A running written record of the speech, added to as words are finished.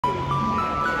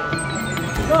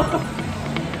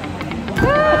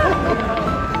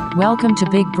Welcome to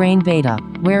Big Brain Beta,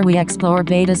 where we explore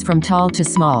betas from tall to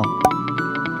small.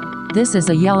 This is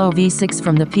a yellow V6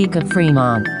 from the peak of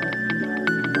Fremont.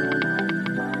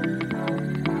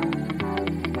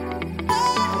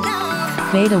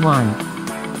 Beta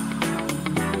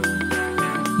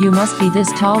 1. You must be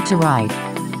this tall to ride.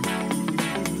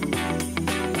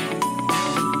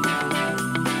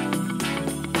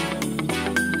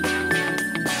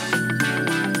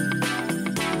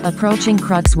 Approaching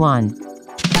Crux 1.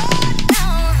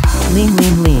 Lean,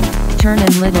 lean, lean. Turn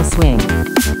and little swing.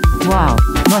 Wow,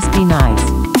 must be nice.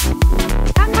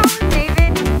 How tall is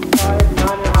David?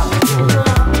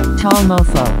 Tall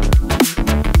mofo.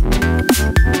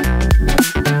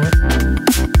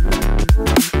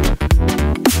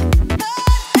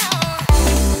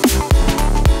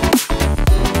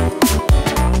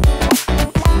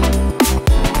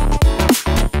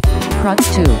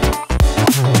 Crux 2. Dude,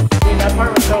 that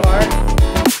part was so hard.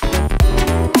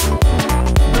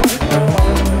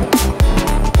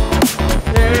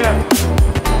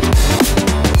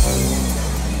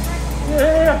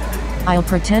 Yeah. I'll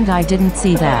pretend I didn't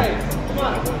see that.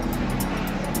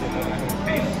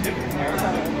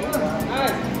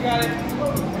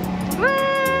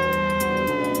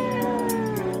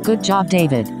 Good job,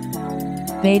 David.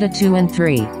 Beta 2 and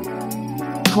 3.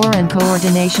 Core and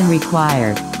coordination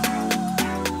required.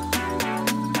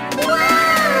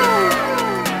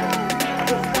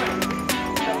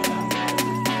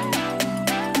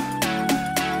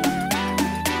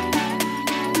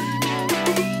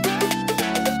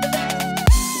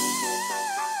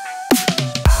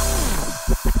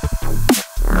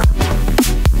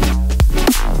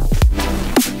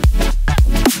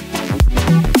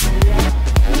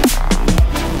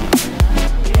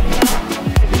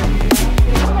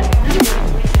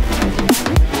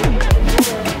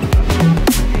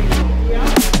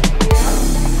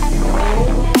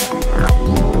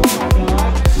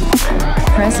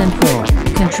 Press and pull.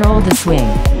 Control the swing.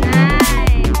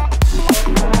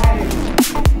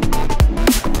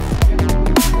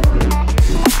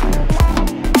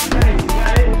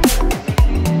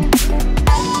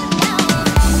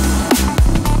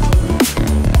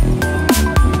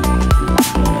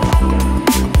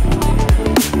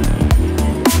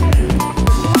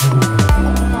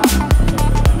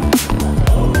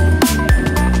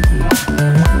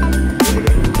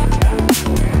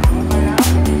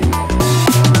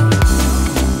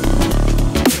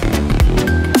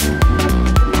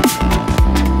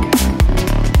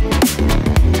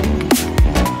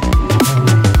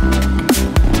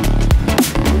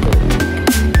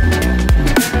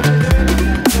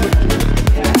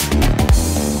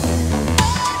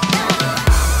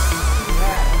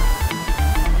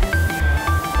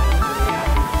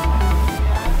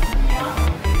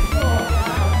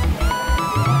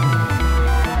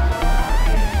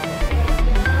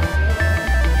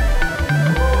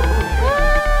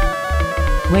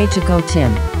 Way to go,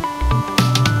 Tim.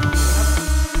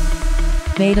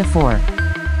 Beta 4.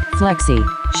 Flexi.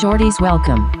 Shorties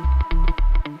welcome.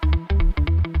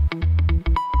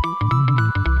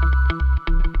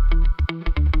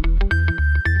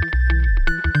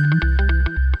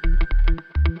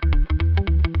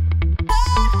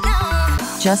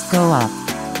 Just go up.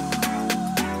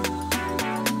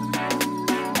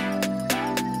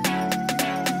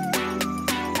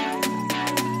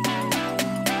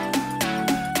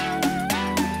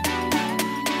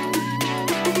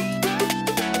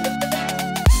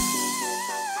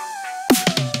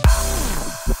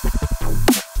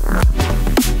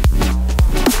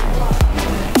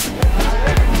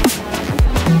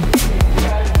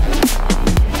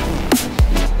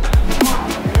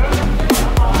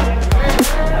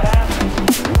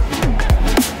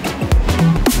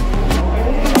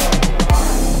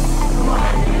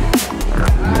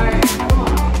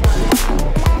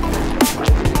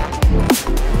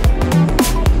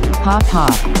 Hop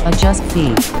hop, adjust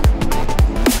feet.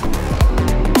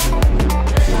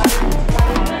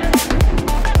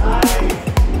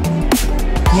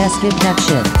 Yes, give that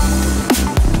shit.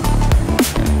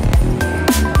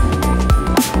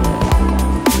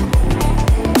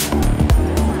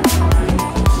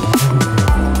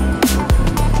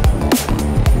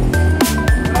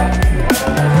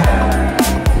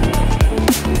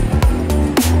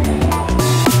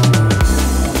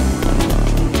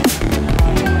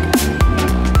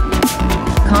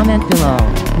 Comment below,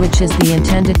 which is the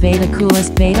intended beta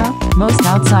coolest beta, most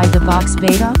outside the box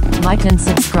beta? Like and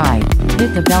subscribe.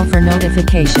 Hit the bell for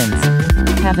notifications.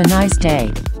 Have a nice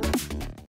day.